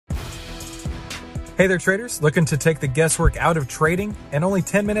Hey there, traders. Looking to take the guesswork out of trading in only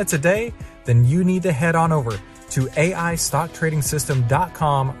 10 minutes a day? Then you need to head on over to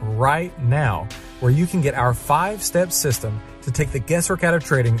AIStockTradingSystem.com right now, where you can get our 5-step system to take the guesswork out of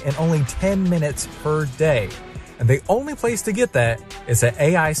trading in only 10 minutes per day. And the only place to get that is at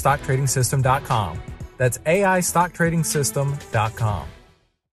AIStockTradingSystem.com. That's AIStockTradingSystem.com.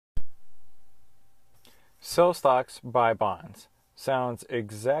 Sell stocks, buy bonds. Sounds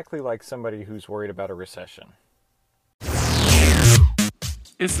exactly like somebody who's worried about a recession.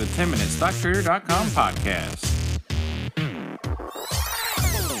 It's the 10MinuteStockTrader.com podcast.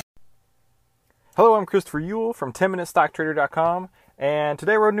 Hello, I'm Christopher Ewell from 10MinuteStockTrader.com, and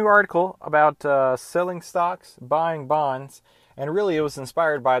today I wrote a new article about selling stocks, buying bonds, and really it was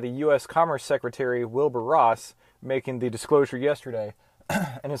inspired by the U.S. Commerce Secretary Wilbur Ross making the disclosure yesterday.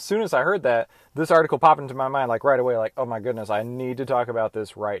 And as soon as I heard that, this article popped into my mind like right away, like, oh my goodness, I need to talk about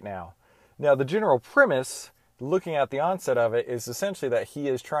this right now. Now, the general premise, looking at the onset of it, is essentially that he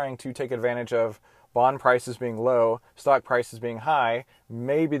is trying to take advantage of bond prices being low, stock prices being high.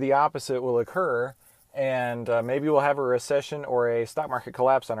 Maybe the opposite will occur, and maybe we'll have a recession or a stock market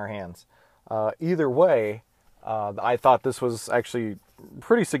collapse on our hands. Either way, I thought this was actually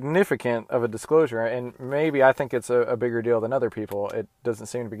pretty significant of a disclosure, and maybe I think it's a bigger deal than other people. It doesn't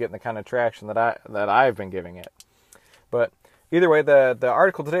seem to be getting the kind of traction that I've been giving it. But either way, the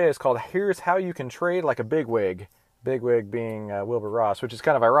article today is called "Here's How You Can Trade Like a Bigwig." Bigwig being Wilbur Ross, which is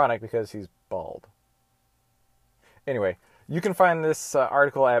kind of ironic because he's bald. Anyway, you can find this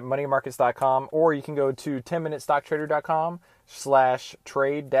article at moneymarkets.com, or you can go to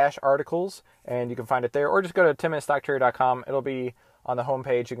 10minutestocktrader.com/trade-articles, and you can find it there, or just go to 10minutestocktrader.com. It'll be on the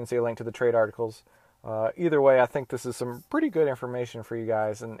homepage. You can see a link to the trade articles. Either way, I think this is some pretty good information for you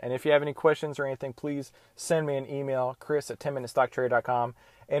guys. And if you have any questions or anything, please send me an email, chris@10minutestocktrader.com.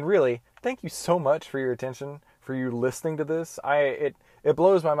 And really, thank you so much for your attention, for you listening to this. It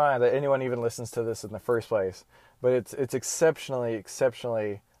blows my mind that anyone even listens to this in the first place. But it's exceptionally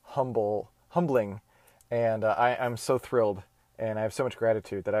humbling. And I'm so thrilled. And I have so much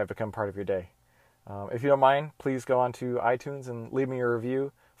gratitude that I've become part of your day. If you don't mind, please go on to iTunes and leave me a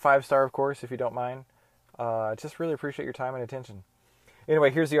review. 5-star, of course, if you don't mind. Just really appreciate your time and attention. Anyway,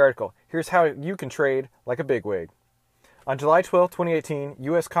 here's the article. Here's how you can trade like a bigwig. On July 12, 2018,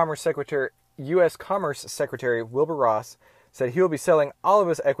 U.S. Commerce Secretary Wilbur Ross said he will be selling all of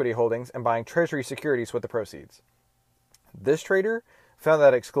his equity holdings and buying Treasury securities with the proceeds. This trader found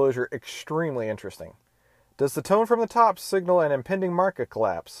that disclosure extremely interesting. Does the tone from the top signal an impending market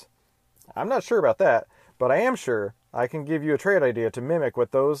collapse? I'm not sure about that, but I am sure I can give you a trade idea to mimic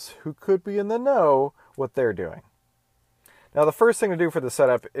what those who could be in the know what they're doing. Now, the first thing to do for the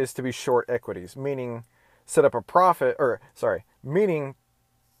setup is to be short equities, meaning set up a profit, meaning,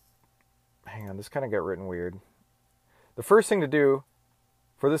 hang on, this kind of got written weird. The first thing to do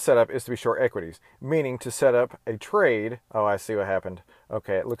for this setup is to be short equities, meaning to set up a trade. Oh, I see what happened.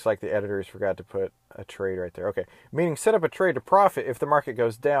 Okay, it looks like the editors forgot to put a trade right there. Okay, meaning set up a trade to profit if the market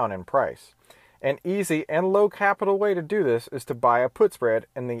goes down in price. An easy and low capital way to do this is to buy a put spread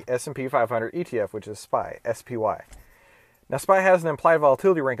in the S&P 500 ETF, which is SPY, SPY. Now, SPY has an implied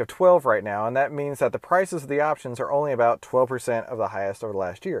volatility rank of 12 right now, and that means that the prices of the options are only about 12% of the highest over the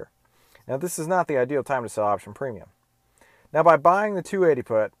last year. Now, this is not the ideal time to sell option premium. Now, by buying the 280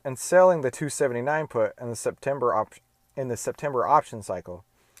 put and selling the 279 put in the September option cycle,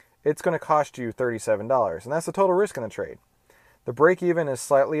 it's going to cost you $37, and that's the total risk in the trade. The break-even is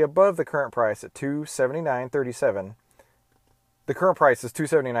slightly above the current price at $279.37. The current price is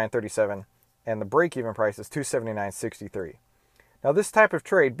 $279.37, and the break-even price is $279.63. Now, this type of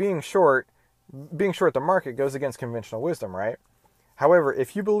trade, being short the market, goes against conventional wisdom, right? However,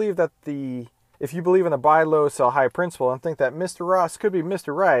 if you believe in the buy low, sell high principle and think that Mr. Ross could be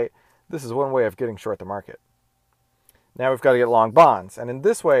Mr. Right, this is one way of getting short the market. Now we've got to get long bonds, and in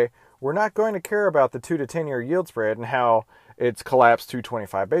this way, we're not going to care about the 2 to 10-year yield spread and how it's collapsed to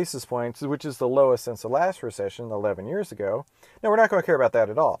 25 basis points, which is the lowest since the last recession 11 years ago. Now, we're not going to care about that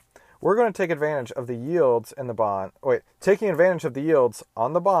at all. We're going to take advantage of the yields in the bond. Taking advantage of the yields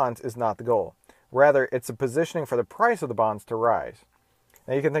on the bonds is not the goal. Rather, it's a positioning for the price of the bonds to rise.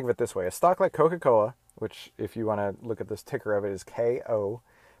 Now, you can think of it this way. A stock like Coca-Cola, which if you want to look at this ticker of it is KO,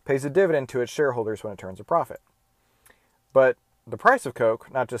 pays a dividend to its shareholders when it turns a profit. But the price of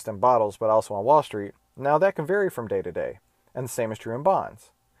Coke, not just in bottles but also on Wall Street, now that can vary from day to day. And the same is true in bonds.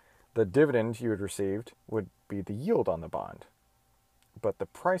 The dividend you had received would be the yield on the bond. But the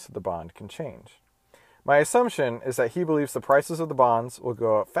price of the bond can change. My assumption is that he believes the prices of the bonds will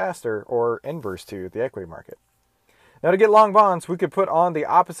go up faster or inverse to the equity market. Now to get long bonds, we could put on the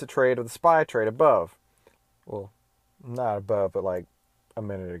opposite trade of the SPY trade above. Well, not above, but like a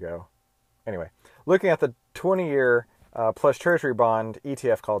minute ago. Anyway, looking at the 20-year plus Treasury bond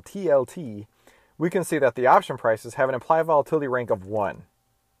ETF called TLT, we can see that the option prices have an implied volatility rank of 1.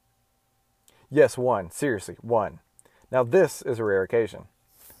 Yes, 1. Seriously, 1. Now this is a rare occasion.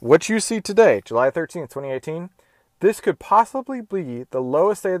 What you see today, July 13th, 2018, this could possibly be the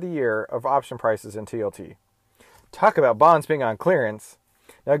lowest day of the year of option prices in TLT. Talk about bonds being on clearance.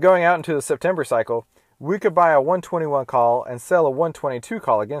 Now going out into the September cycle, we could buy a 121 call and sell a 122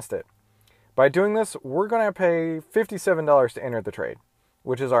 call against it. By doing this, we're going to pay $57 to enter the trade,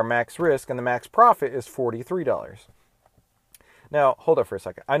 which is our max risk, and the max profit is $43. Now, hold up for a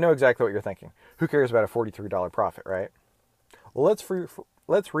second. I know exactly what you're thinking. Who cares about a $43 profit, right? Well, let's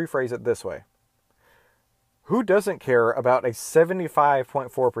rephrase it this way. Who doesn't care about a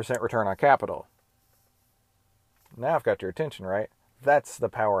 75.4% return on capital? Now I've got your attention, right? That's the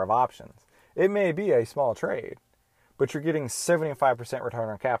power of options. It may be a small trade, but you're getting 75% return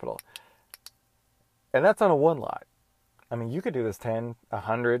on capital. And that's on a one lot. I mean, you could do this 10,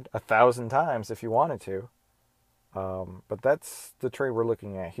 100, 1,000 times if you wanted to. But that's the trade we're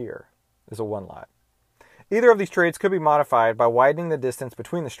looking at here, is a one lot. Either of these trades could be modified by widening the distance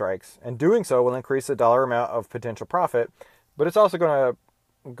between the strikes, and doing so will increase the dollar amount of potential profit, but it's also going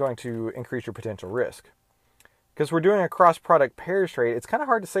to increase your potential risk. Because we're doing a cross-product pairs trade, it's kind of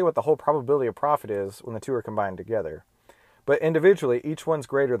hard to say what the whole probability of profit is when the two are combined together. But individually, each one's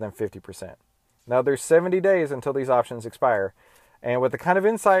greater than 50%. Now, there's 70 days until these options expire, and with the kind of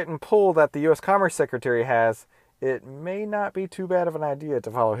insight and pull that the U.S. Commerce Secretary has, it may not be too bad of an idea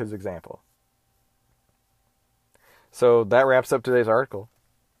to follow his example. So that wraps up today's article.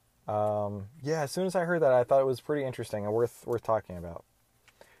 Yeah, as soon as I heard that, I thought it was pretty interesting and worth talking about.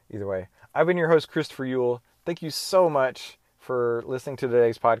 Either way, I've been your host, Christopher Uhl. Thank you so much for listening to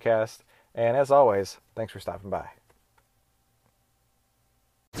today's podcast. And as always, thanks for stopping by.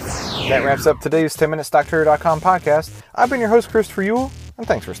 That wraps up today's 10MinuteStockTrader.com podcast. I've been your host, Christopher Uhl, and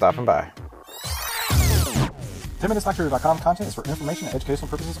thanks for stopping by. 10MinuteStockTrader.com content is for information and educational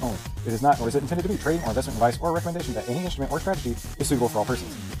purposes only. It is not, nor is it intended to be trading or investment advice or recommendation that any instrument or strategy is suitable for all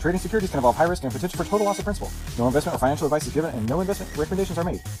persons. Trading securities can involve high risk and potential for total loss of principal. No investment or financial advice is given, and no investment recommendations are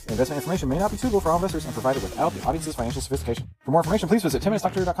made. Investment information may not be suitable for all investors and provided without the audience's financial sophistication. For more information, please visit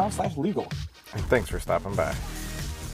 10MinuteStockTrader.com/legal. And thanks for stopping by.